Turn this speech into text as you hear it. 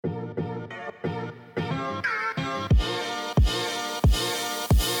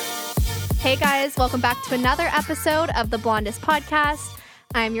Hey guys, welcome back to another episode of the Blondest Podcast.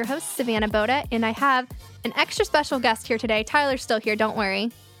 I'm your host, Savannah Boda, and I have an extra special guest here today. Tyler's still here, don't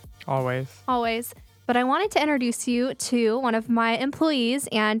worry. Always. But I wanted to introduce you to one of my employees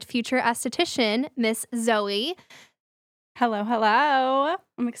and future esthetician, Miss Zoe. Hello.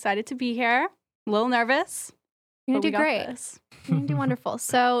 I'm excited to be here. A little nervous. You're going to do great. You're going to do wonderful.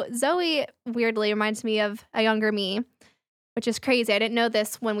 So Zoe weirdly reminds me of a younger me, which is crazy. I didn't know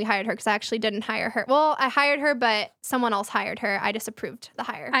this when we hired her because I actually didn't hire her. Well, I hired her, but someone else hired her. I disapproved the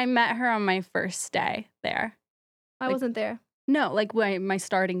hire. I met her on my first day there. I wasn't there. No, like my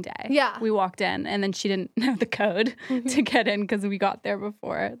starting day. Yeah. We walked in and then she didn't know the code to get in because we got there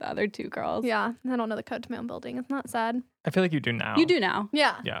before the other two girls. Yeah. I don't know the code to my own building. It's not sad. I feel like you do now. You do now.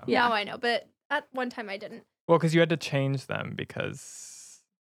 Yeah. Yeah. Now I know, but at one time I didn't. Well, because you had to change them because,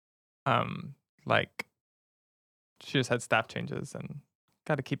 she just had staff changes and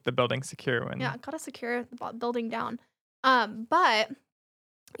got to keep the building secure. And Yeah, gotta secure the building down. But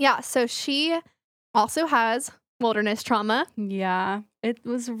yeah, so she also has wilderness trauma. Yeah. It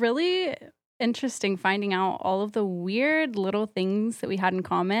was really interesting finding out all of the weird little things that we had in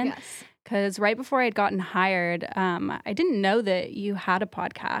common. Yes. Because right before I had gotten hired, I didn't know that you had a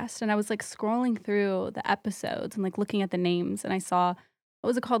podcast. And I was like scrolling through the episodes and like looking at the names. And I saw, what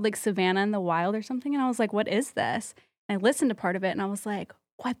was it called? Like Savannah in the Wild or something. And I was like, what is this? And I listened to part of it and I was like,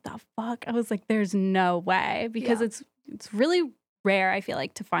 what the fuck? I was like, there's no way. Because it's really rare, I feel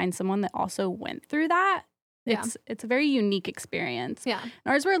like, to find someone that also went through that. It's a very unique experience. Yeah. And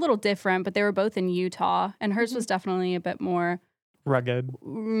ours were a little different, but they were both in Utah. And hers was definitely a bit more rugged.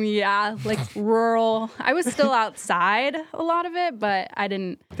 Yeah, like rural. I was still outside a lot of it, but I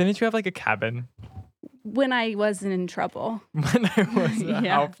didn't. Didn't you have like a cabin? When I wasn't in trouble. When I was,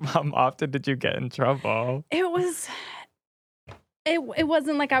 Yeah. how often did you get in trouble? It wasn't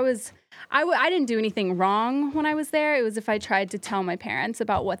like I didn't do anything wrong when I was there. It was if I tried to tell my parents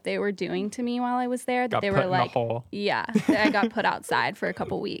about what they were doing to me while I was there, that Got they put were in like, a hole. yeah, I got put outside for a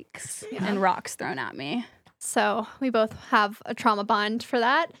couple weeks and rocks thrown at me. So we both have a trauma bond for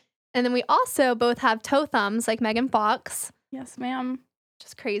that. And then we also both have toe thumbs like Megan Fox. Yes, ma'am.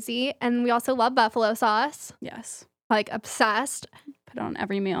 Just crazy. And we also love buffalo sauce. Yes. Like obsessed. Put it on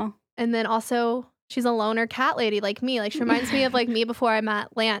every meal. And then also she's a loner cat lady like me. Like she reminds me of like me before I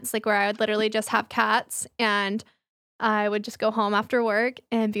met Lance, like where I would literally just have cats and I would just go home after work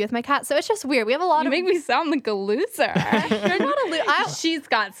and be with my cat. So it's just weird. We have a lot You of make me sound like a loser. You're not a loser. She's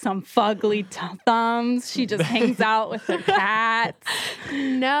got some fugly thumbs. She just hangs out with her cats.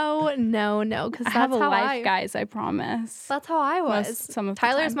 No. Because I have a life, guys. I promise. That's how I was. Some of the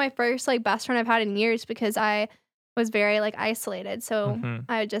Tyler's time. my first like best friend I've had in years because I was very like isolated. So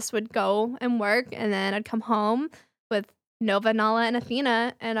I just would go and work and then I'd come home with Nova, Nala, and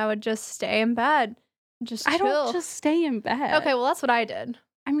Athena and I would just stay in bed. Just chill. I don't just stay in bed. Okay, well that's what I did.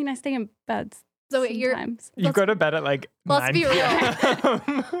 I mean, I stay in bed So sometimes. You go to bed at like Let's 9 be real.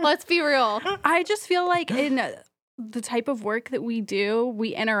 p.m. Let's be real. I just feel like in the type of work that we do,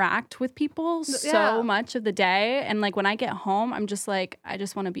 we interact with people so much of the day. And like when I get home, I'm just like, I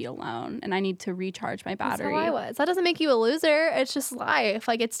just want to be alone and I need to recharge my battery. That's how I was. That doesn't make you a loser. It's just life.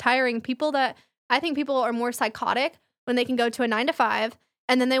 Like it's tiring. I think people are more psychotic when they can go to a 9 to 5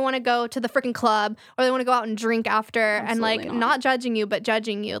 and then they want to go to the freaking club or they want to go out and drink after. Absolutely and like not judging you, but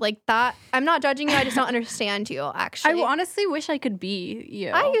judging you. Like that. I'm not judging you. I just don't understand you, actually. I honestly wish I could be you.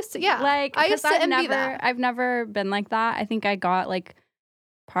 I used to, yeah. Like, I used to envy that. I've never been like that. I think I got like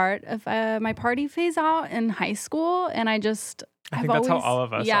part of my party phase out in high school, and I think that's how all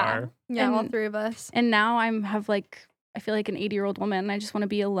of us are. Yeah, all And- three of us. And now I feel like an 80-year-old woman. I just want to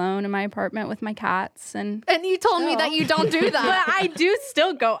be alone in my apartment with my cats and And you told me that you don't do but that. I do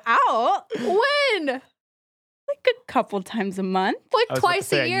still go out When? like a couple times a month. Like I was about to twice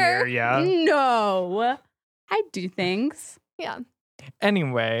say a year? Yeah. No. I do things. Yeah.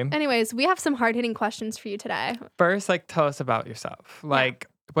 Anyway, Anyways, we have some hard-hitting questions for you today. first, tell us about yourself. Like,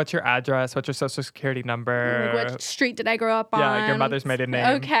 what's your address? What's your social security number? Like, what street did I grow up on? Yeah, like your mother's maiden name.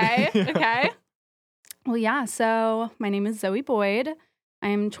 Okay. Well, yeah. So my name is Zoe Boyd.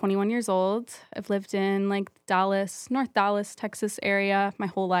 I'm 21 years old. I've lived in like North Dallas, Texas area my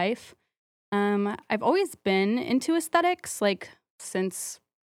whole life. I've always been into aesthetics, like since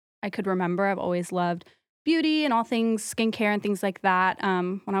I could remember. I've always loved beauty and all things skincare and things like that.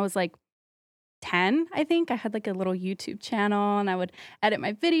 When I was like 10, I think I had like a little YouTube channel and I would edit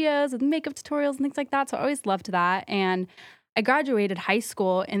my videos with makeup tutorials and things like that. So I always loved that. And I graduated high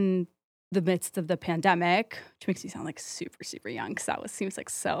school in the midst of the pandemic, which makes me sound like super, super young because seems like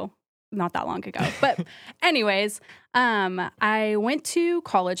so not that long ago. But anyways, I went to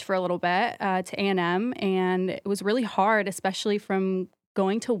college for a little bit to A&M, and it was really hard, especially from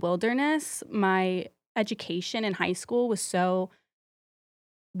going to Wilderness. My education in high school was so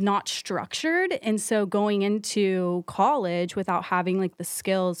not structured. And so going into college without having like the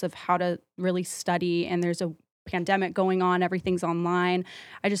skills of how to really study, and there's a pandemic going on, everything's online,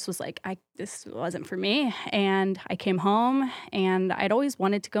 I just was like, this wasn't for me. And I came home, and I'd always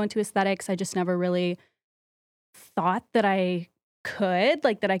wanted to go into aesthetics. I just never really thought that I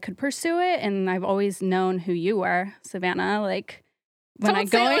could pursue it. And I've always known who you were, Savannah. Like, when I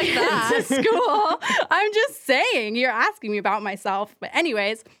go into school, I'm just saying, you're asking me about myself. But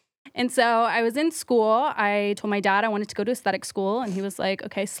anyways, and so I was in school. I told my dad I wanted to go to aesthetic school, and he was like,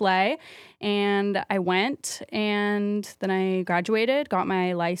 okay, slay. And I went, and then I graduated, got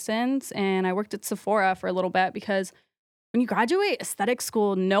my license, and I worked at Sephora for a little bit, because when you graduate aesthetic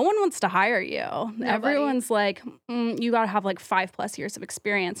school, no one wants to hire you. Nobody. Everyone's like, you got to have like 5+ years of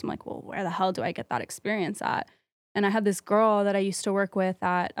experience. I'm like, well, where the hell do I get that experience at? And I had this girl that I used to work with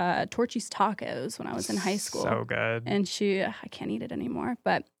at Torchy's Tacos when I was in high school. So good. And I can't eat it anymore.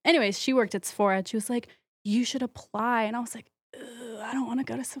 But anyways, she worked at Sephora. And she was like, you should apply. And I was like, I don't want to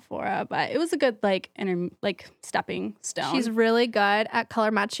go to Sephora. But it was a good stepping stone. She's really good at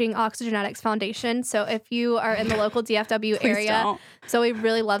color matching Oxygenetics foundation. So if you are in the local DFW area, Zoe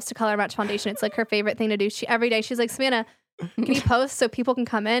really loves to color match foundation. It's like her favorite thing to do. Every day she's like, Savannah, can you post so people can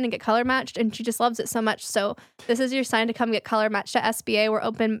come in and get color matched? And she just loves it so much. So this is your sign to come get color matched at SBA. We're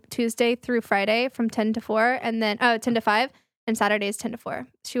open Tuesday through Friday from 10 to 4 and then 10 to 5 and Saturdays 10 to 4.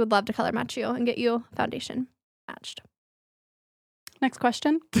 She would love to color match you and get you foundation matched. Next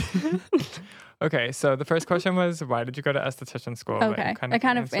question. Okay, so the first question was, why did you go to esthetician school? Okay, I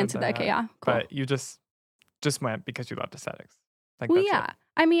kind of answered that. Okay, yeah, cool. But you just went because you loved aesthetics. Yeah.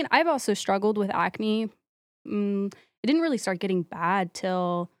 I mean, I've also struggled with acne. It didn't really start getting bad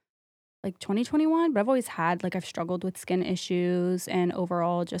till like 2021, but I've always had I've struggled with skin issues and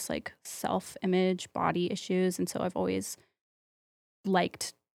overall just like self-image, body issues. And so I've always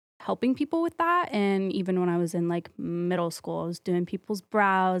liked helping people with that. And even when I was in middle school, I was doing people's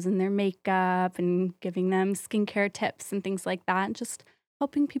brows and their makeup and giving them skincare tips and things like that, and just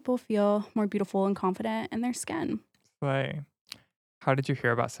helping people feel more beautiful and confident in their skin. How did you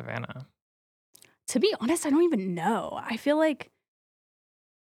hear about Savannah? To be honest, I don't even know. I feel like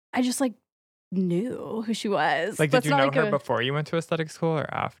I just knew who she was. Did you know her before you went to aesthetic school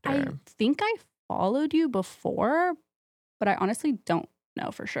or after? I think I followed you before, but I honestly don't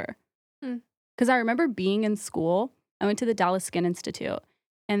know for sure. Because I remember being in school. I went to the Dallas Skin Institute,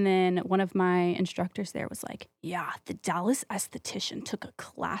 and then one of my instructors there was like, yeah, the Dallas esthetician took a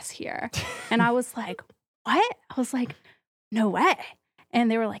class here. And I was like, what? I was like, no way. And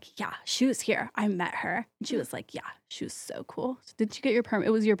they were like, yeah, she was here. I met her. And she was like, yeah, she was so cool. So did you get your it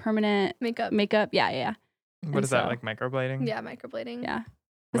was your permanent makeup? Yeah. What is that, microblading? Yeah, microblading. Yeah.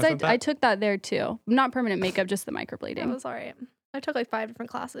 Because I took that there too. Not permanent makeup, just the microblading. That was all right. I took 5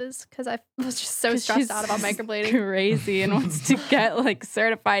 different classes because I was just so stressed out about microblading. Crazy and wants to get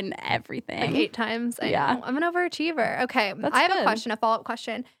certified in everything. 8 times. I know. I'm an overachiever. Okay. I have a follow-up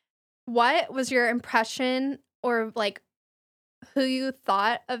question. What was your impression or who you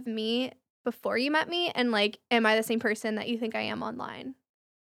thought of me before you met me, and am I the same person that you think I am online?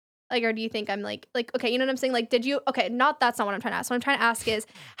 Or do you think I'm okay, you know what I'm saying? That's not what I'm trying to ask. What I'm trying to ask is,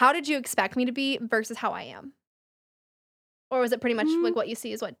 how did you expect me to be versus how I am? Or was it pretty much what you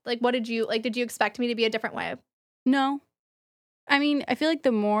see is what did you expect me to be a different way? No. I mean, I feel like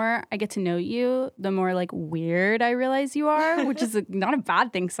the more I get to know you, the more weird I realize you are, which is not a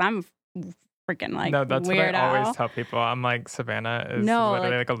bad thing, because I'm freaking no, that's weirdo. What I always tell people. I'm like, Savannah is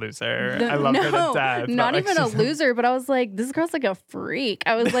literally a loser. I love her to death. Not even a loser, but I was like, this girl's a freak.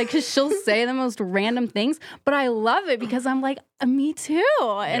 I was because she'll say the most random things, but I love it because I'm like, me too.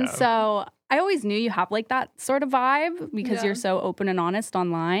 And so I always knew you have that sort of vibe because you're so open and honest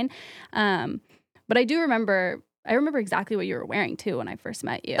online. But I remember exactly what you were wearing too when I first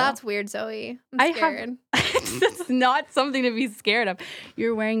met you. That's weird, Zoe. I'm scared. That's not something to be scared of.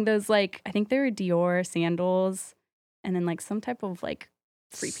 You're wearing those I think they were Dior sandals, and then some type of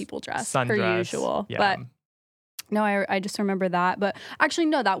free people dress per usual. Yeah. But no, I just remember that. But actually,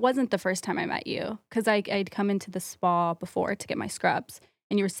 no, that wasn't the first time I met you, because I'd come into the spa before to get my scrubs,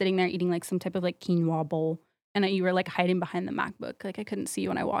 and you were sitting there eating some type of quinoa bowl, and you were hiding behind the MacBook. I couldn't see you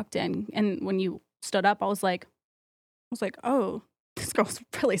when I walked in, and when you stood up, I was like, oh, this girl's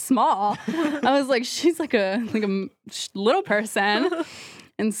really small. I was like, she's a little person.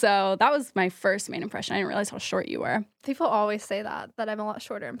 And so that was my first main impression. I didn't realize how short you were. People always say that I'm a lot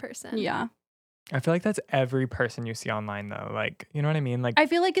shorter in person. Yeah. I feel like that's every person you see online though. Like, you know what I mean? Like, I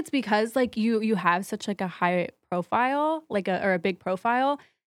feel like it's because like you have such like a high profile, like or a big profile,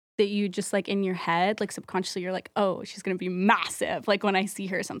 that you just like in your head, like subconsciously you're like, oh, she's going to be massive. Like when I see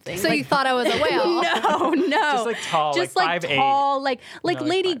her or something. So like, you thought I was a whale? No. just like tall, Just like 5'8". Tall, like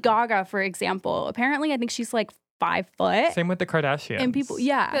Lady 5'8". Gaga, for example. Apparently, I think she's like 5 foot. Same with the Kardashians. And people,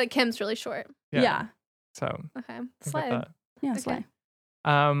 I feel like Kim's really short. Yeah. So. Okay. Slay. Yeah, okay. slay.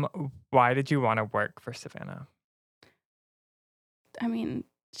 Why did you want to work for Savannah? I mean,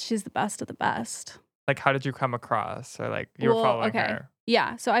 she's the best of the best. Like, how did you come across, or like you were following her?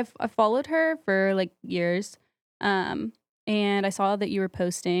 Yeah, so I've followed her for like years, and I saw that you were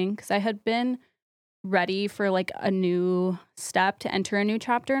posting because I had been ready for like a new step to enter a new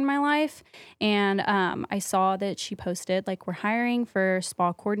chapter in my life, and I saw that she posted like we're hiring for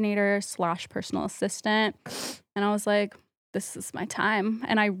spa coordinator / personal assistant, and I was like, this is my time,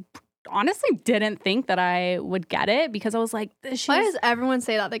 and I honestly didn't think that I would get it because I was like, why does everyone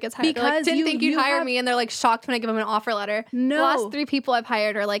say that gets hired? Because like, didn't think you'd hire me, and they're like shocked when I give them an offer letter. No. The last 3 people I've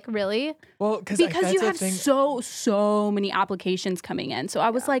hired are like, really? Well, because you have so many applications coming in. So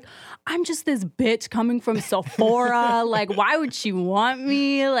I was like, I'm just this bitch coming from Sephora. Like, why would she want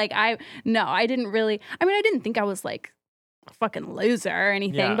me? Like, I didn't think I was like a fucking loser or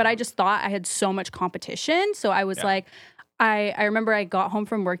anything, but I just thought I had so much competition. So I was like, I remember I got home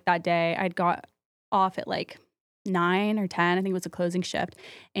from work that day. I'd got off at like 9 or 10. I think it was a closing shift.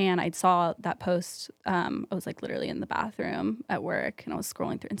 And I saw that post. I was like literally in the bathroom at work, and I was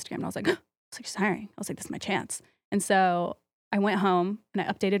scrolling through Instagram, and I was like, she's hiring. I was like, this is my chance. And so I went home and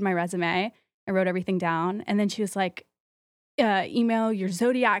I updated my resume. I wrote everything down. And then she was like, email your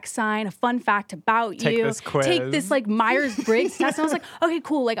zodiac sign, a fun fact about Take you. this quiz. Take this like Myers-Briggs test. And I was like, okay,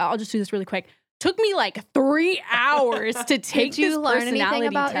 cool. Like, I'll just do this really quick. Took me like 3 hours to take Did you this learn anything personality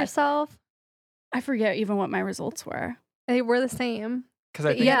about test. yourself? I forget even what my results were. They were the same. Because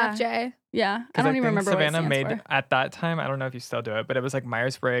I think ENFJ. Yeah. I don't even remember Savannah what it stands made for. at that time. I don't know if you still do it, but it was like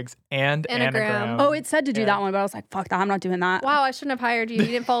Myers-Briggs and Enneagram. Oh, it said to do that one, but I was like, fuck that. I'm not doing that. Wow, I shouldn't have hired you. You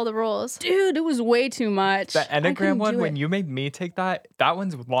didn't follow the rules. Dude, it was way too much. The Enneagram one, when you made me take that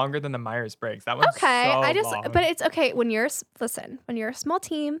one's longer than the Myers-Briggs. That one's okay. so long. But it's okay. When you're a small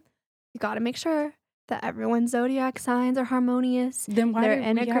team, you got to make sure that everyone's zodiac signs are harmonious. Then why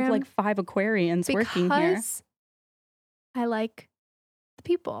do we have like 5 Aquarians working here? Because I like the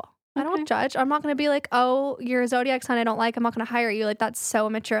people. I don't judge. I'm not going to be like, oh, you're a zodiac sign I don't like. I'm not going to hire you. Like, that's so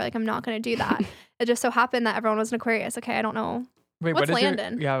immature. Like, I'm not going to do that. It just so happened that everyone was an Aquarius. Okay, I don't know. Wait, what's what is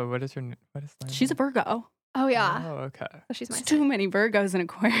Landon? what is Landon? She's a Virgo. Oh, yeah. Oh, okay. So she's my There's too many Virgos and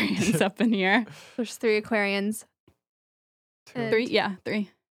Aquarians up in here. There's 3 Aquarians. 3? Yeah, 3.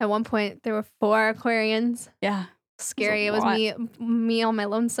 At one point, there were 4 Aquarians. Yeah. Scary. It was me on my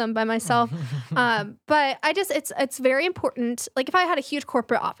lonesome by myself. But it's very important. Like if I had a huge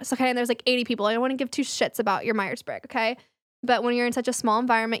corporate office, okay, and there's like 80 people, I don't want to give 2 shits about your Myers-Briggs, okay? But when you're in such a small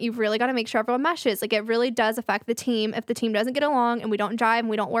environment, you've really got to make sure everyone meshes. Like it really does affect the team if the team doesn't get along and we don't jive and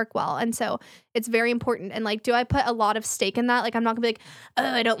we don't work well. And so it's very important. And like, do I put a lot of stake in that? Like, I'm not gonna be like, oh,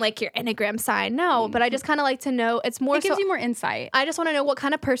 I don't like your Enneagram sign. No, but I just kind of like to know. It's more. It gives you more insight. I just want to know what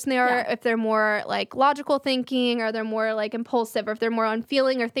kind of person they are. If they're more like logical thinking, or they're more like impulsive, or if they're more on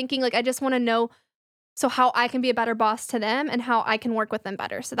feeling or thinking. Like, I just want to know. So how I can be a better boss to them and how I can work with them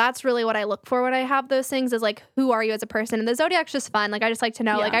better. So that's really what I look for when I have those things is like, who are you as a person? And the Zodiac's just fun. Like, I just like to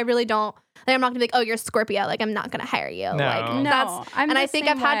know, like, I really don't, like, I'm not gonna be like, oh, you're a Scorpio. Like, I'm not gonna hire you. No. Like, that's, and I think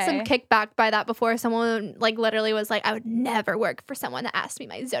I've had some kickback by that before. Someone like literally was like, I would never work for someone that asked me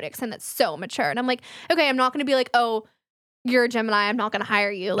my Zodiac sign. That's so mature. And I'm like, okay, I'm not gonna be like, oh, you're a Gemini. I'm not gonna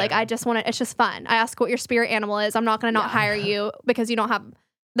hire you. Like, I just want to, it's just fun. I ask what your spirit animal is. I'm not gonna not hire you because you don't have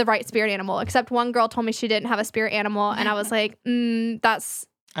the right spirit animal. Except one girl told me she didn't have a spirit animal, and I was like, that's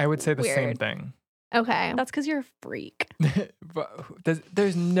I would say the weird. same thing. Okay. That's because you're a freak.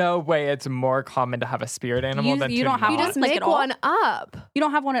 There's no way it's more common to have a spirit animal than you to don't have not. You just like, make at all? one up. You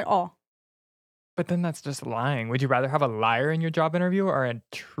don't have one at all. But then that's just lying. Would you rather have a liar in your job interview or a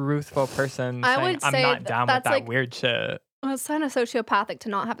truthful person I saying, would I'm say not down with that's that like- weird shit? Well, it's kind of sociopathic to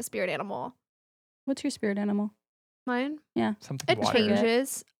not have a spirit animal. What's your spirit animal? Mine? Something It water.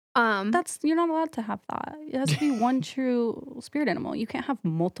 changes. You're not allowed to have that. It has to be one true spirit animal. You can't have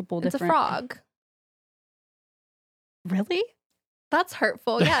multiple It's different. a frog. Really? That's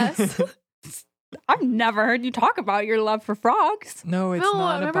hurtful. Yes. I've never heard you talk about your love for frogs. No, it's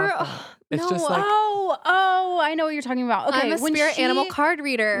not about that. It's just like Oh, I know what you're talking about. Okay, I'm a spirit animal card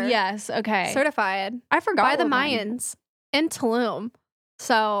reader. Yes, okay. Certified I forgot by the what mine- Mayans in Tulum.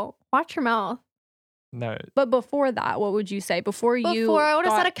 So watch your mouth. No. But before that, what would you say? Before I would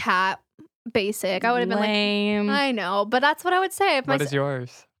have said a cat. Basic. I would have been lame. I know, but that's what I would say. What is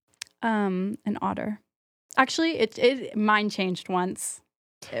yours? An otter. Actually, it mine changed once.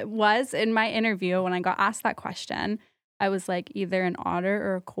 It was in my interview when I got asked that question. I was like either an otter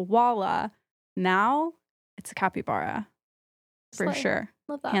or a koala. Now it's a capybara. For sure.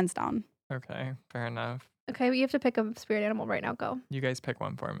 Love that. Hands down. Okay, fair enough. Okay, but you have to pick a spirit animal right now. Go. You guys pick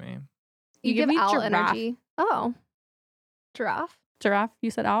one for me. You give me owl giraffe. energy. Oh. Giraffe? Giraffe?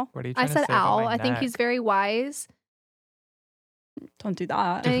 You said owl? What are you I trying to said say about owl. my I think neck? he's very wise. Don't do that.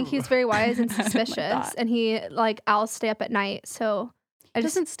 I think he's very wise and I don't like suspicious. that. And owls stay up at night. So It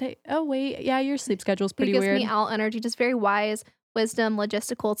doesn't stay. Oh, wait. Yeah, your sleep schedule's pretty he gives weird. me owl energy. Just very wise, wisdom,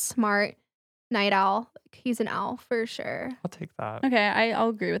 logistical, smart, night owl. He's an owl for sure. I'll take that. Okay, I'll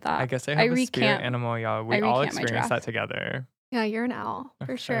agree with that. I guess I have a spirit animal, y'all. We all recant my experience that giraffe. together. Yeah, you're an owl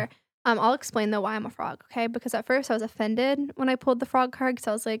for Okay. sure. I'll explain though why I'm a frog, okay? Because at first I was offended when I pulled the frog card because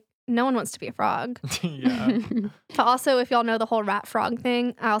I was like, no one wants to be a frog. Yeah. But also, if y'all know the whole rat frog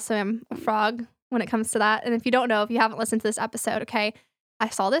thing, I also am a frog when it comes to that. And if you don't know, if you haven't listened to this episode, okay, I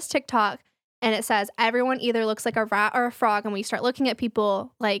saw this TikTok and it says everyone either looks like a rat or a frog. And when you start looking at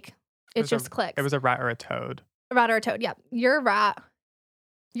people, like it just clicks. It was a rat or a toad. A rat or a toad. Yep. You're a rat.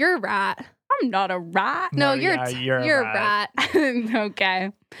 You're a rat. I'm not a rat. No, yeah, you're a rat.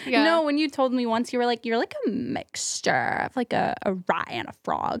 Okay. Yeah. No, when you told me once, you were like, you're like a mixture of like a rat and a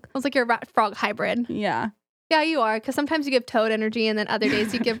frog. I was like, you're a rat frog hybrid. Yeah. Yeah, you are. Because sometimes you give toad energy and then other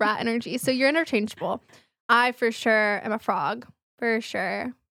days you give rat energy. So you're interchangeable. I for sure am a frog. For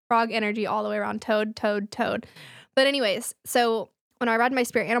sure. Frog energy all the way around. Toad, toad, toad. But anyways, so when I read my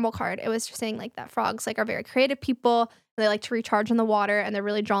spirit animal card, it was just saying like that frogs like are very creative people. They like to recharge in the water and they're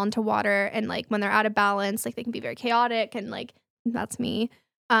really drawn to water. And like when they're out of balance, like they can be very chaotic and like that's me.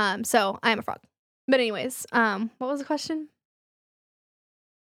 So I am a frog. But anyways, what was the question?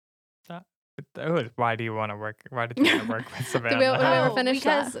 Why do you want to work? Why did you want to work with Savannah? Did we ever finish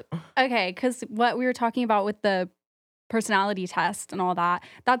that? Because what we were talking about with the personality test and all that,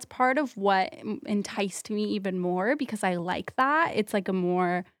 that's part of what enticed me even more because I like that. It's like a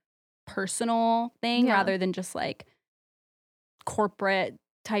more personal thing rather than just like corporate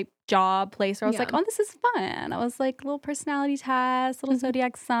type job place where I was like, oh, this is fun. I was like, little personality test, little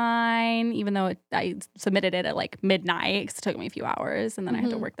zodiac sign, even though I submitted it at like midnight because it took me a few hours and then I had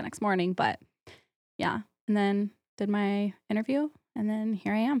to work the next morning. But yeah, and then did my interview and then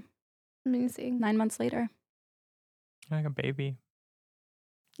here I am. Amazing. 9 months later. Like a baby.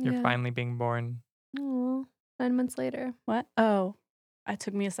 You're finally being born. Oh, 9 months later. What? Oh, it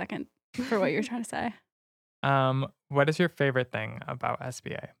took me a second for what you're trying to say. What is your favorite thing about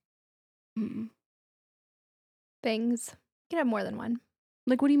SBA? Things. You can have more than one.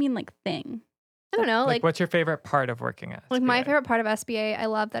 Like, what do you mean, like, thing? I don't know. Like what's your favorite part of working at SBA? Like, my favorite part of SBA, I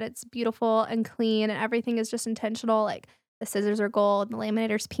love that it's beautiful and clean and everything is just intentional. Like, the scissors are gold, the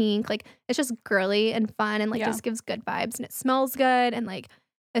laminator's pink. Like, it's just girly and fun and, like, just gives good vibes. And it smells good. And, like,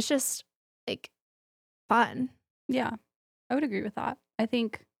 it's just, like, fun. Yeah, I would agree with that. I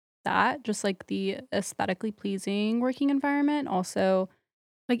think that just, like, the aesthetically pleasing working environment also...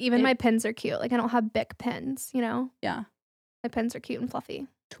 Like, even my pins are cute. Like, I don't have Bic pins, you know? Yeah. My pins are cute and fluffy.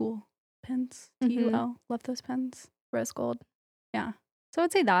 Tulle pins. TUL. Love those pens. Rose gold. Yeah. So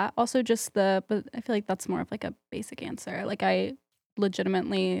I'd say that. Also just but I feel like that's more of like a basic answer. Like I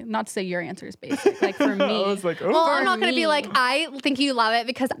legitimately, not to say your answer is basic, like for me. I was like, oh. Well, I'm not going to be like, I think you love it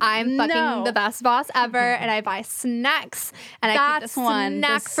because I'm fucking the best boss ever and I buy snacks and I keep the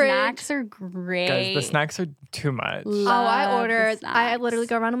snack fridge. Snacks are great. Guys, the snacks are too much. I order, I literally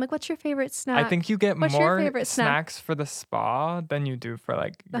go around, I'm like, what's your favorite snack? I think you get What's your more favorite snack? snacks for the spa than you do for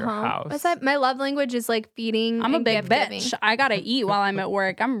like your house. My love language is like feeding. I'm a big gift bitch. giving. I gotta eat while I'm at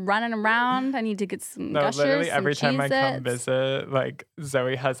work. I'm running around. I need to get some gushers, literally every some time I come Cheez-Its. visit, like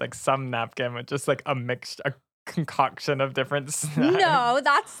Zoe has like some napkin with just like a concoction of different snacks. No,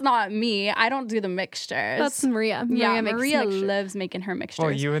 that's not me. I don't do the mixtures. That's Maria. Maria makes loves making her mixtures.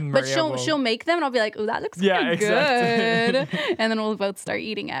 Well, you and Maria but she'll make them, and I'll be like, "Oh, that looks Yeah, good," exactly. and then we'll both start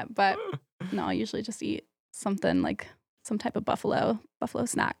eating it. But no, I usually just eat something like some type of buffalo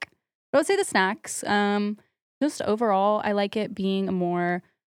snack. But I would say the snacks. Just overall, I like it being a more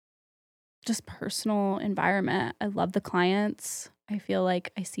just personal environment. I love the clients. I feel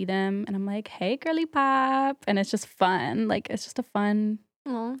like I see them and I'm like, hey, girly pop. And it's just fun. Like, it's just a fun,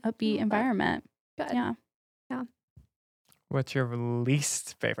 upbeat environment. Good. Yeah. What's your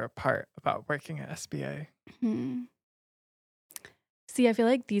least favorite part about working at SBA? See, I feel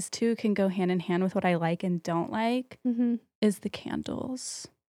like these two can go hand in hand with what I like and don't like is the candles.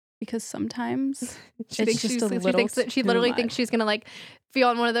 Because sometimes she literally thinks she's gonna like be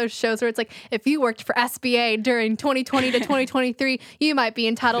on one of those shows where it's like, if you worked for SBA during 2020 to 2023, you might be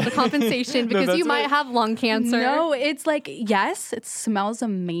entitled to compensation because you might have lung cancer. No, it's like, yes, it smells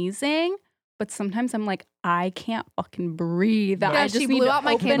amazing, but sometimes I'm like, I can't fucking breathe. Yeah, she blew out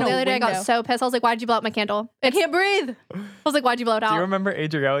my candle the other day. I got so pissed. I was like, why'd you blow out my candle? I can't breathe. I was like, why'd you blow it out? Do you remember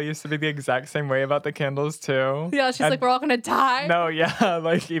Adrielle used to be the exact same way about the candles too? Yeah, she's like, we're all gonna die. No, yeah.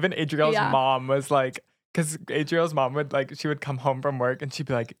 Like even Adrielle's mom was like, because Adrielle's mom would like, she would come home from work and she'd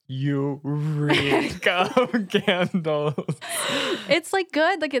be like, you reek of candles. It's like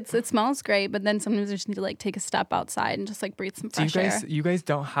good. Like it smells great, but then sometimes you just need to like take a step outside and just like breathe some fresh air. You guys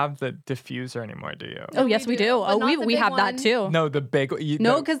don't have the diffuser anymore, do you? Oh, yes, we do. Oh, we have that too. No, the big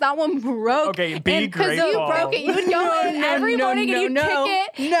No, because that one broke. Okay, be grateful. Because you broke it. You would go in every morning and you'd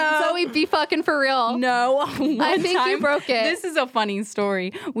pick it. No. So we'd be fucking for real. No. I think you broke it. This is a funny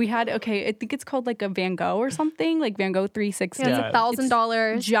story. We had, I think it's called like a Van Gogh or something, like Van Gogh 360. Yeah, it's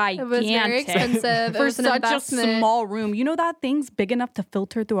 $1,000. Gigantic. It was very expensive. For such a small room. You know that thing's big enough to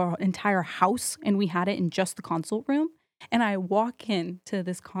filter through our entire house, and we had it in just the consult room. And I walk into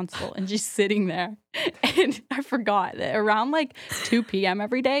this console and just sitting there. And I forgot that around like 2 p.m.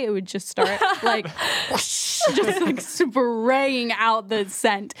 every day, it would just start like whoosh, just like spraying out the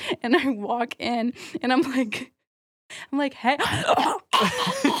scent. And I walk in and I'm like, hey.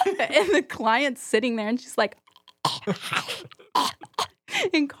 And the client's sitting there and she's like,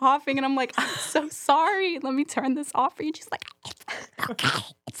 and coughing. And I'm like, I'm so sorry. Let me turn this off for you. And she's like,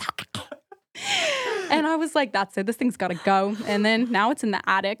 it's okay. And I was like, that's it. This thing's got to go. And then now it's in the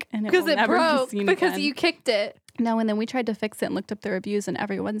attic. And it will never be seen because again. You kicked it. No, and then we tried to fix it and looked up the reviews, and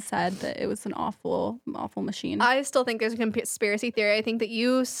everyone said that it was an awful, awful machine. I still think there's a conspiracy theory. I think that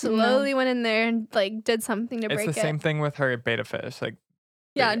you slowly went in there and like did something to break it. It's the same thing with her beta fish. Like,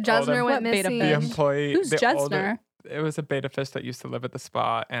 yeah, Jesner went missing. The employee. Who's Jesner? It was a beta fish that used to live at the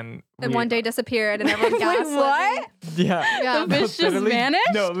spa, and one day disappeared, and everyone gaslit. What? Yeah. The fish just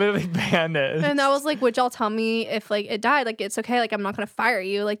vanished? No, literally vanished. And I was like, would y'all tell me if like it died? Like, it's okay. Like, I'm not gonna fire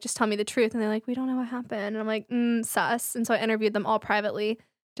you. Like, just tell me the truth. And they're like, we don't know what happened. And I'm like, sus. And so I interviewed them all privately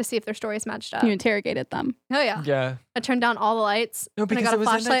to see if their stories matched up. You interrogated them. Oh yeah. Yeah. I turned down all the lights. No, because I got a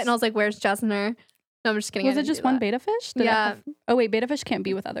flashlight, and I was like, where's Jesner? No, I'm just kidding. Was it just one beta fish? Yeah. Oh, wait, beta fish can't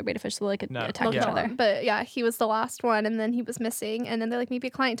be with other beta fish, so they like attack each other. But yeah, he was the last one, and then he was missing, and then they're like, maybe a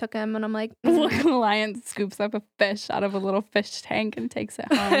client took him, and I'm like, a client scoops up a fish out of a little fish tank and takes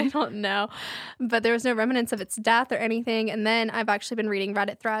it home. I don't know. But there was no remnants of its death or anything. And then I've actually been reading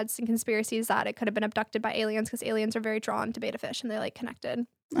Reddit threads and conspiracies that it could have been abducted by aliens because aliens are very drawn to beta fish, and they're like connected.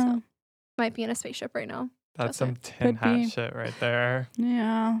 So might be in a spaceship right now. That's some tin hat shit right there.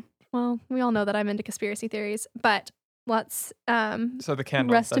 Yeah. Well, we all know that I'm into conspiracy theories, but let's so the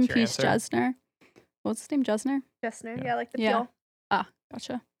candles. Rest in peace, Jesner. What's his name? Jesner? Jesner. Yeah, like the peel. Ah,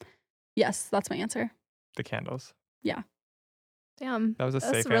 gotcha. Yes, that's my answer. The candles. Yeah. Damn. That was a safe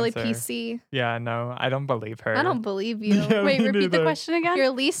answer. That's really PC. Yeah, no, I don't believe her. I don't believe you. Yeah, wait, repeat the question again.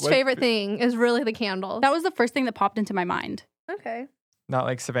 Your least favorite thing is really the candles. That was the first thing that popped into my mind. Okay. Not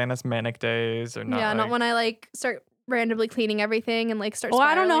like Savannah's manic days or not. Yeah, not when I like start randomly cleaning everything and like start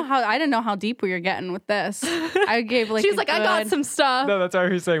spiraling. I didn't know how deep we were getting with this. I gave like she's like, I got some stuff. No, that's what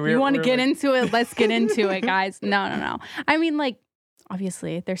we were saying. You want to get into it? Let's get into it, guys. No. I mean, like,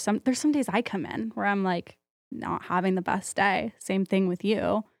 obviously there's some days I come in where I'm like not having the best day. Same thing with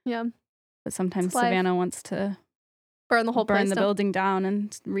you. Yeah. But sometimes Savannah wants to burn the whole place, the building down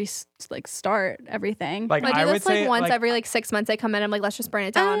and start everything. Like I do this like once every like 6 months. I come in, I'm like, let's just burn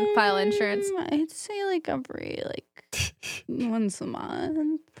it down, file insurance. I'd say like every once a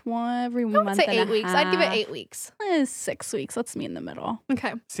month, every month. I would say 8 weeks. I'd give it 8 weeks. 6 weeks. Let's meet in the middle.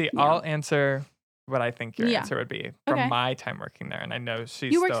 Okay. See, I'll answer what I think your answer would be from my time working there, and I know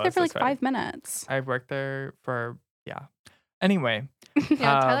you worked there for like 5 minutes. I worked there for Anyway.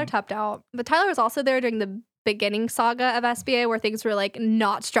 Yeah, Tyler tapped out, but Tyler was also there during the beginning saga of SBA where things were like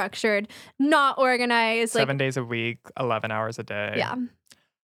not structured, not organized. 7 days a week, 11 hours a day. Yeah.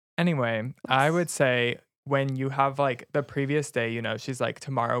 Anyway, I would say when you have like the previous day, she's like,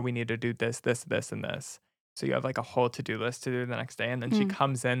 tomorrow we need to do this, this, this, and this. So you have like a whole to-do list to do the next day. And then she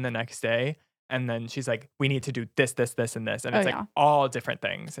comes in the next day and then she's like, we need to do this, this, this, and this. And it's like all different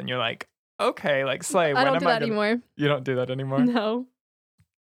things. And you're like, okay, like Slay, I don't do that anymore. You don't do that anymore? No.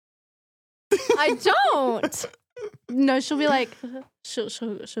 I don't. No, she'll be like, she'll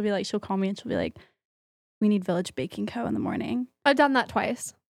be like, she'll call me and she'll be like, we need Village Baking Co. in the morning. I've done that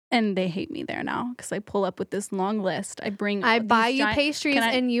twice. And they hate me there now because I pull up with this long list. I buy you pastries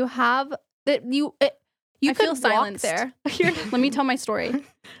and you have that you could feel walk silenced there. Let me tell my story.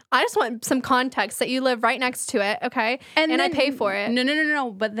 I just want some context that you live right next to it, okay? And then, I pay for it.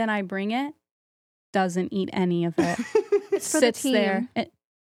 No. But then I bring it, doesn't eat any of it. It sits there.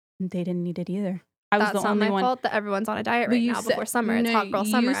 They didn't eat it either. I was That's the only not my one. fault that everyone's on a diet right now before summer. It's hot girl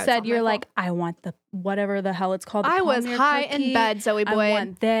summer. You said you're like, I want the whatever the hell it's called. I was high in bed, Zoe Boyd. I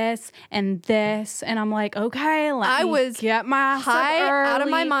want this and this, and I'm like, okay, let me get my ass high out of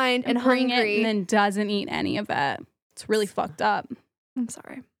my mind and bring hungry, it, and then doesn't eat any of it. It's really fucked up. I'm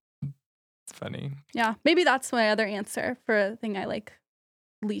sorry. It's funny. Yeah, maybe that's my other answer for a thing I like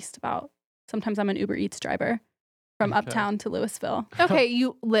least about. Sometimes I'm an Uber Eats driver. From Uptown to Louisville. Okay,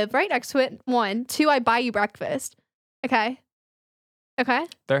 you live right next to it. 1, 2, I buy you breakfast. Okay.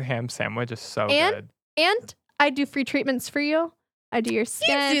 Their ham sandwich is so good. And I do free treatments for you. I do your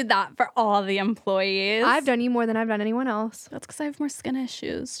skin. You do that for all the employees. I've done you more than I've done anyone else. That's because I have more skin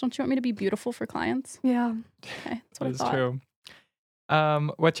issues. Don't you want me to be beautiful for clients? Yeah. Okay, that's what I thought.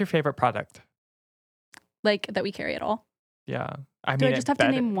 True. What's your favorite product? Like that we carry at all? Yeah. Do I just have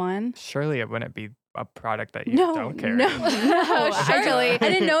to name one? Surely it wouldn't be a product that you don't carry. No, surely. I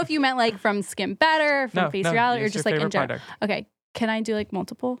didn't know if you meant like from Skin Better, from Face Reality, or just like in general. Okay, can I do like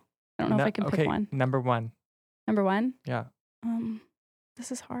multiple? I don't know if I can pick one. Number one. Number one? Yeah.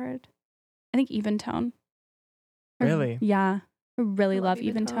 This is hard. I think Even Tone. Really? Yeah. I really love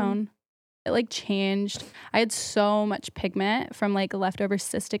Even Tone. It like changed. I had so much pigment from like leftover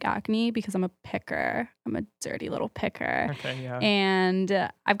cystic acne because I'm a picker. I'm a dirty little picker. Okay, yeah. And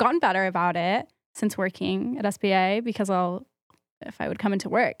I've gotten better about it since working at SBA because if I would come into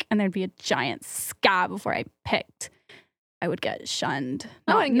work and there'd be a giant scab before I picked, I would get shunned.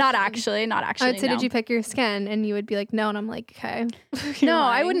 Not actually. I would say, did you pick your skin? And you would be like, no. And I'm like, okay. No,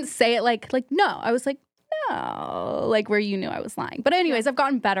 I wouldn't say it like no. I was like, no, like where you knew I was lying. But anyways, I've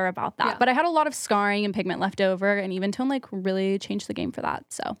gotten better about that. Yeah. But I had a lot of scarring and pigment left over, and Even Tone like really changed the game for that.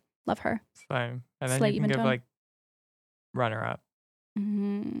 So love her. Same. And then you can give like runner up.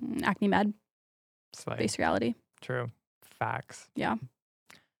 Acne Med. Slay. Face Reality. True. Facts. Yeah.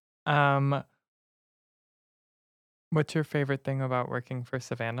 What's your favorite thing about working for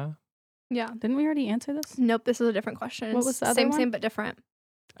Savannah? Yeah. Didn't we already answer this? Nope. This is a different question. What was the other one? Same, but different.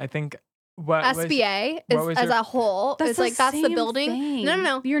 I think SBA as a whole is like that's the building. Thing.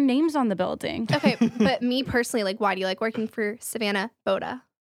 No. Your name's on the building. Okay, but me personally, like, why do you like working for Savannah Boda?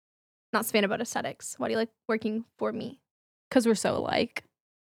 Not Savannah Boda Aesthetics. Why do you like working for me? Because we're so alike.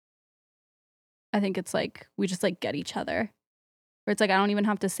 I think it's like we just like get each other. Where it's like I don't even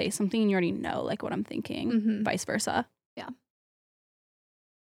have to say something and you already know like what I'm thinking. Vice versa. Yeah.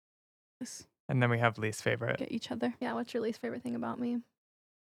 And then we have least favorite. Get each other. Yeah. What's your least favorite thing about me?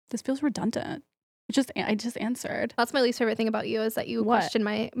 This feels redundant. I just answered. That's my least favorite thing about you is that you question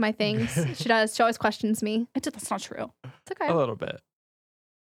my things. She does. She always questions me. That's not true. It's okay. A little bit.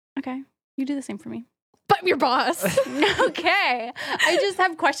 Okay. You do the same for me. But I'm your boss. Okay. I just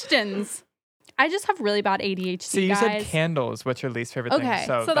have questions. I just have really bad ADHD. So you said candles. What's your least favorite thing?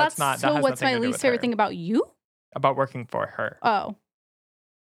 So that's not. So what's my least favorite thing about you? About working for her. Oh.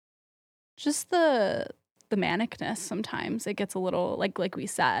 Just the manicness sometimes. It gets a little like we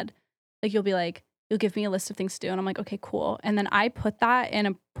said. Like you'll give me a list of things to do and I'm like, okay, cool. And then I put that in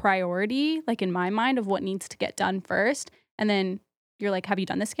a priority, like in my mind of what needs to get done first. And then you're like, have you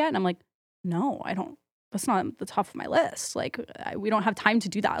done this yet? And I'm like, no, I don't. That's not at the top of my list. Like we don't have time to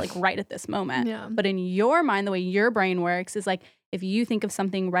do that like right at this moment. Yeah. But in your mind, the way your brain works is like, if you think of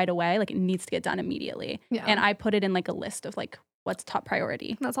something right away, like it needs to get done immediately. Yeah. And I put it in like a list of like, what's top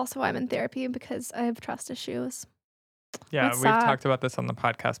priority. That's also why I'm in therapy because I have trust issues. Yeah, we've talked about this on the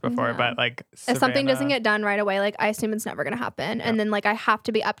podcast before, but like if something doesn't get done right away, like I assume it's never going to happen. Yeah. And then like I have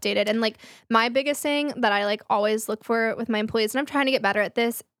to be updated. And like my biggest thing that I like always look for with my employees, and I'm trying to get better at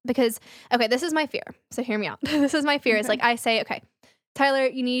this because, okay, this is my fear. So hear me out. This is my fear. It's like I say, okay, Tyler,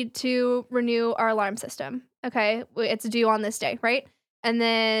 you need to renew our alarm system. Okay, it's due on this day, right? And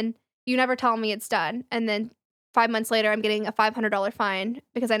then you never tell me it's done. And then 5 months later, I'm getting a $500 fine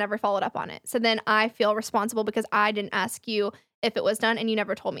because I never followed up on it. So then I feel responsible because I didn't ask you if it was done and you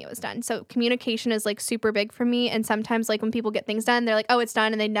never told me it was done. So communication is like super big for me. And sometimes like when people get things done, they're like, oh, it's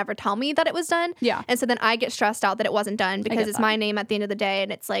done. And they never tell me that it was done. Yeah. And so then I get stressed out that it wasn't done because it's my name at the end of the day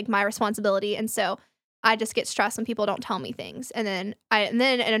and it's like my responsibility. And so I just get stressed when people don't tell me things. And then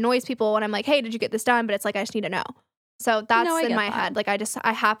it annoys people when I'm like, hey, did you get this done? But it's like, I just need to know. So that's in my head. Like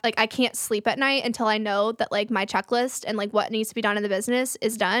I can't sleep at night until I know that like my checklist and like what needs to be done in the business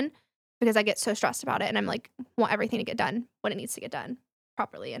is done because I get so stressed about it. And I'm like, want everything to get done when it needs to get done.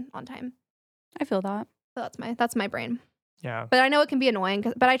 properly and on time. I feel that. So that's my brain. Yeah. But I know it can be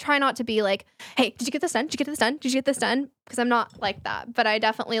annoying, but I try not to be like, hey, did you get this done? Did you get this done? Did you get this done? Because I'm not like that. But I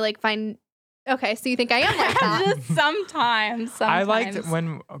definitely like find, okay, so you think I am like that? Just sometimes. I liked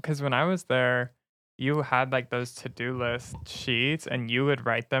because when I was there, you had like those to-do list sheets and you would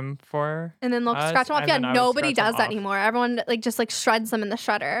write them for and then they'll us, scratch them off. Yeah, nobody does that off. anymore. Everyone like just like shreds them in the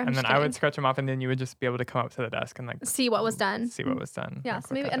shredder. And then I would scratch them off and then you would just be able to come up to the desk and like see what was done. Yeah,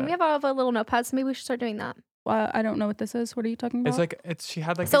 so maybe, and we have all of a little notepads, so maybe we should start doing that. Well, I don't know what this is. What are you talking about? It's like she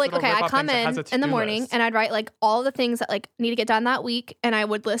had like so like okay, I come in the morning and I'd write like all the things that like need to get done that week, and I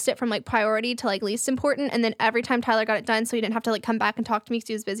would list it from like priority to like least important, and then every time Tyler got it done, so he didn't have to like come back and talk to me because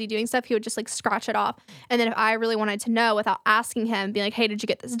he was busy doing stuff, he would just like scratch it off. And then if I really wanted to know without asking him, be like, hey, did you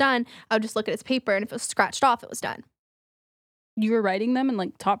get this done? I would just look at his paper, and if it was scratched off, it was done. You were writing them in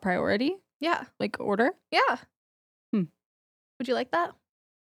like top priority? Yeah. Like order? Yeah. Would you like that?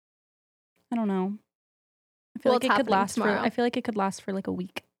 I don't know. I feel like it could last tomorrow. I feel like it could last for like a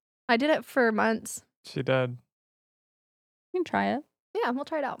week. I did it for months. She did. You can try it. Yeah, we'll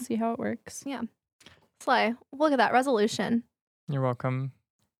try it out. See how it works. Yeah. Slay. Look at that resolution. You're welcome.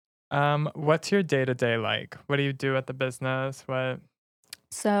 What's your day-to-day like? What do you do at the business? What?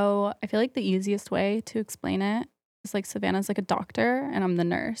 So I feel like the easiest way to explain it is like Savannah's like a doctor and I'm the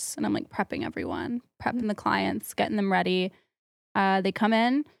nurse, and I'm like prepping everyone, prepping the clients, getting them ready. They come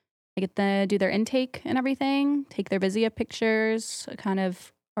in. I get to do their intake and everything, take their Vizia pictures, kind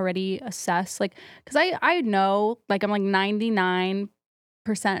of already assess, like, because I know, like, I'm like 99%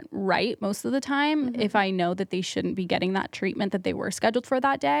 right most of the time if I know that they shouldn't be getting that treatment that they were scheduled for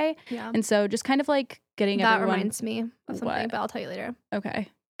that day. Yeah. And so just kind of like getting that everyone. That reminds me of something, but I'll tell you later. Okay.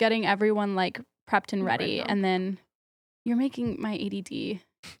 Getting everyone like prepped and ready. And then you're making my ADD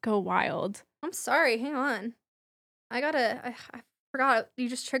go wild. I'm sorry. Hang on. I forgot. You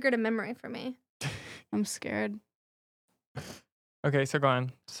just triggered a memory for me. I'm scared. Okay, so go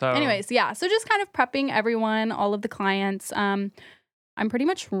on. So anyways, yeah. So just kind of prepping everyone, all of the clients. I'm pretty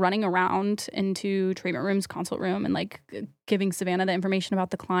much running around into treatment rooms, consult room, and like giving Savannah the information about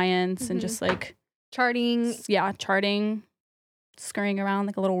the clients and just like charting. Yeah, charting, scurrying around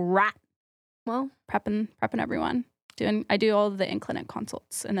like a little rat. Well, prepping everyone. I do all of the in-clinic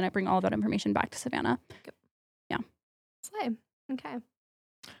consults, and then I bring all of that information back to Savannah. Yeah. Slay. Okay.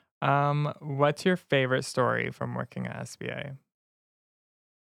 What's your favorite story from working at SBA?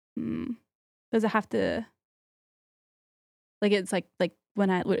 Does it have to, like, it's like when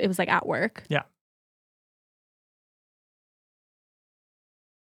it was like at work? Yeah.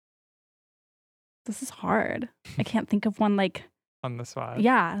 This is hard. I can't think of one like on the spot.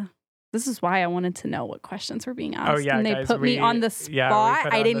 Yeah. This is why I wanted to know what questions were being asked. Oh, yeah, and they guys, put me on the spot. Yeah,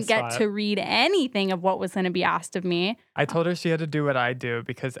 I didn't get to read anything of what was going to be asked of me. I told her she had to do what I do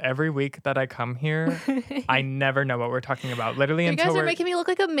because every week that I come here, I never know what we're talking about. Literally, you guys are making me look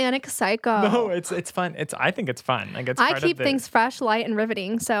like a manic psycho. No, it's fun. I think it's fun. Like I keep things fresh, light, and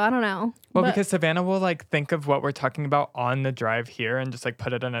riveting. So I don't know. Well, because Savannah will like think of what we're talking about on the drive here and just like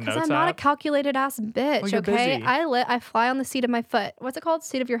put it in a notes app. I'm not a calculated ass bitch. Well, okay, busy. I fly on the seat of my foot. What's it called?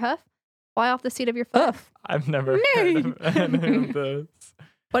 Seat of your hoof? Fly off the seat of your foot. I've never heard of any of this.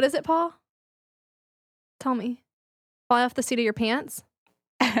 What is it, Paul? Tell me. Fly off the seat of your pants?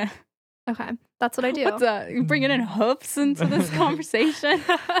 Okay. That's what I do. What's that? You're bringing in hoofs into this conversation?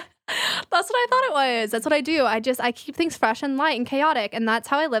 That's what I thought it was. That's what I do. I keep things fresh and light and chaotic, and that's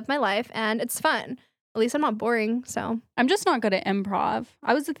how I live my life, and it's fun. At least I'm not boring, so. I'm just not good at improv.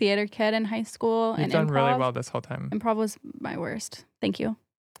 I was a theater kid in high school. You've done really well this whole time. Improv was my worst. Thank you.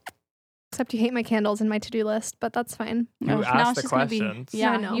 Except you hate my candles in my to-do list, but that's fine. You asked the questions.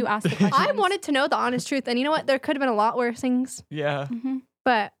 Yeah, I know. You asked the questions. I wanted to know the honest truth. And you know what? There could have been a lot worse things. Yeah. Mm-hmm.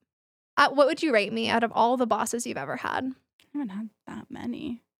 But what would you rate me out of all the bosses you've ever had? I haven't had that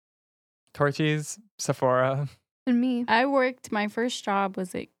many. Torchy's, Sephora. And me. My first job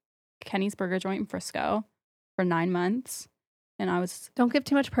was at Kenny's Burger Joint in Frisco for 9 months. And I was... Don't give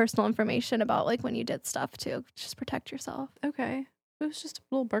too much personal information about like when you did stuff too. Just protect yourself. Okay. It was just a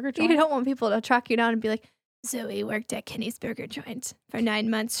little burger joint. You don't want people to track you down and be like, Zoe worked at Kenny's Burger Joint for 9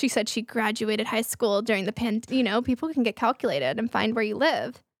 months. She said she graduated high school during the pandemic. People can get calculated and find where you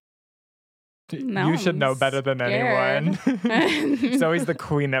live. No, you should know better than anyone. Zoe's the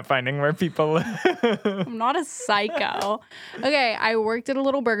queen at finding where people live. I'm not a psycho. Okay, I worked at a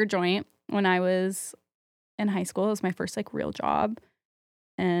little burger joint when I was in high school. It was my first like real job.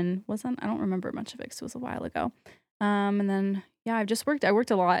 And I don't remember much of it because it was a while ago. And then, yeah, I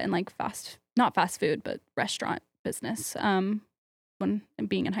worked a lot in like not fast food, but restaurant business when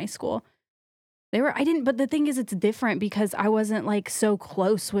being in high school. But the thing is, it's different because I wasn't like so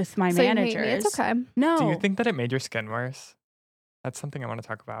close with my managers. It's okay. No. Do you think that it made your skin worse? That's something I want to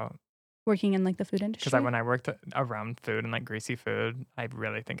talk about. Working in like the food industry? Because when I worked around food and like greasy food, I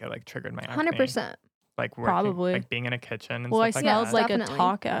really think it like triggered my acne. 100%. Like working, probably like being in a kitchen and well, stuff I smelled like definitely. a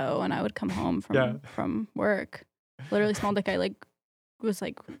taco when I would come home from work. Literally smelled like I like was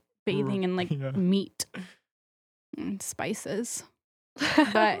like bathing in like meat and spices.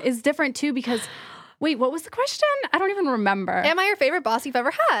 But it's different too because wait, what was the question? I don't even remember. Am I your favorite boss you've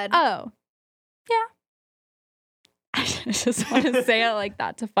ever had? Oh, yeah. I just want to say it like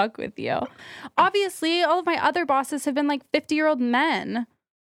that to fuck with you. Obviously, all of my other bosses have been like 50-year-old men.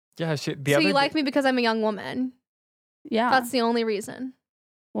 Yeah, so you like me because I'm a young woman? Yeah. That's the only reason.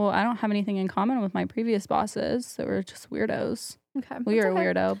 Well, I don't have anything in common with my previous bosses. They were just weirdos. Okay. Well, you're a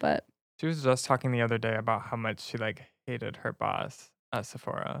weirdo, but... She was just talking the other day about how much she like hated her boss at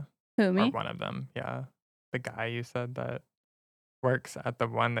Sephora. Who, me? Or one of them, yeah. The guy you said that works at the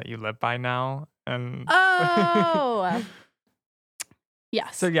one that you live by now. And oh!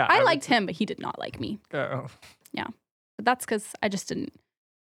 Yes. So yeah. I liked him, but he did not like me. Oh. Yeah. But that's because I just didn't...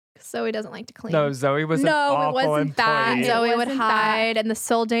 Zoe doesn't like to clean. No, Zoe was an awful it wasn't that. employee. Zoe would hide in the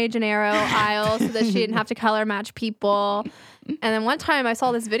Sol de Janeiro aisle so that she didn't have to color match people. And then one time I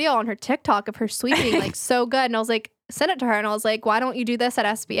saw this video on her TikTok of her sweeping like so good. And I was like, sent it to her. And I was like, why don't you do this at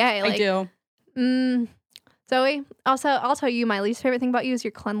SBA? Like, I do. Zoe, also, I'll tell you my least favorite thing about you is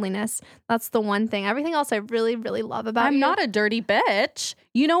your cleanliness. That's the one thing. Everything else I really, really love about you. I'm not a dirty bitch.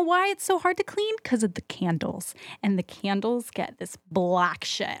 You know why it's so hard to clean? Because of the candles. And the candles get this black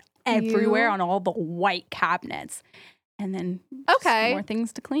shit everywhere on all the white cabinets. And then more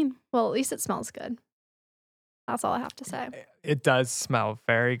things to clean. Well, at least it smells good. That's all I have to say. It does smell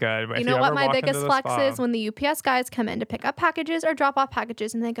very good. You know what my biggest flex is? When the UPS guys come in to pick up packages or drop off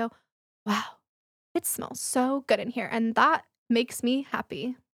packages and they go, wow, it smells so good in here. And that makes me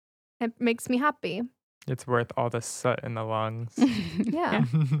happy. It makes me happy. It's worth all the soot in the lungs. Yeah.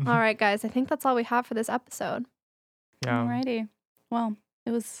 All right, guys. I think that's all we have for this episode. Yeah. Alrighty. Well,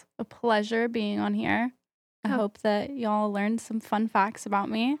 it was a pleasure being on here. I hope that y'all learned some fun facts about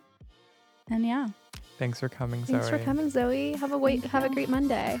me. And yeah. Thanks for coming, Zoe. Thanks for coming, Zoe. Have a great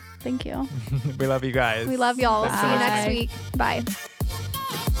Monday. Thank you. We love you guys. We love y'all. See you next week. Bye.